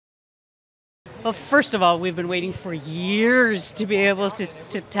Well, first of all, we've been waiting for years to be able to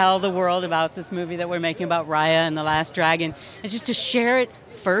tell the world about this movie that we're making about Raya and the Last Dragon, and just to share it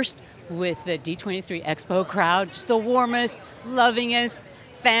first with the D23 Expo crowd, just the warmest, lovingest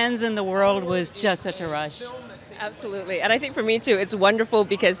fans in the world, was just such a rush. Absolutely. And I think for me too, it's wonderful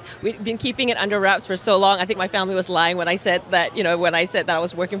because we've been keeping it under wraps for so long. I think my family was lying when I said that, when I said that I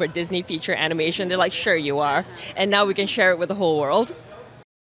was working for Disney feature animation. They're like, sure you are. And now we can share it with the whole world.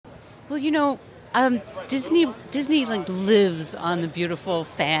 Well, Disney like lives on the beautiful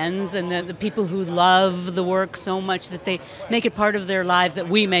fans and the people who love the work so much that they make it part of their lives, that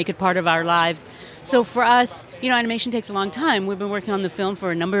we make it part of our lives. So for us, animation takes a long time. We've been working on the film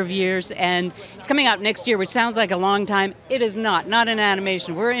for a number of years, and it's coming out next year, which sounds like a long time. It is not in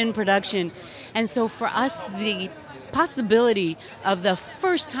animation. We're in production. And so for us, the possibility of the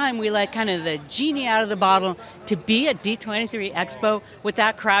first time we let kind of the genie out of the bottle to be at D23 Expo with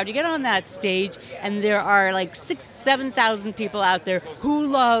that crowd. You get on that stage and there are like 7,000 people out there who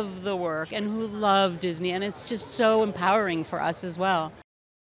love the work and who love Disney, and it's just so empowering for us as well.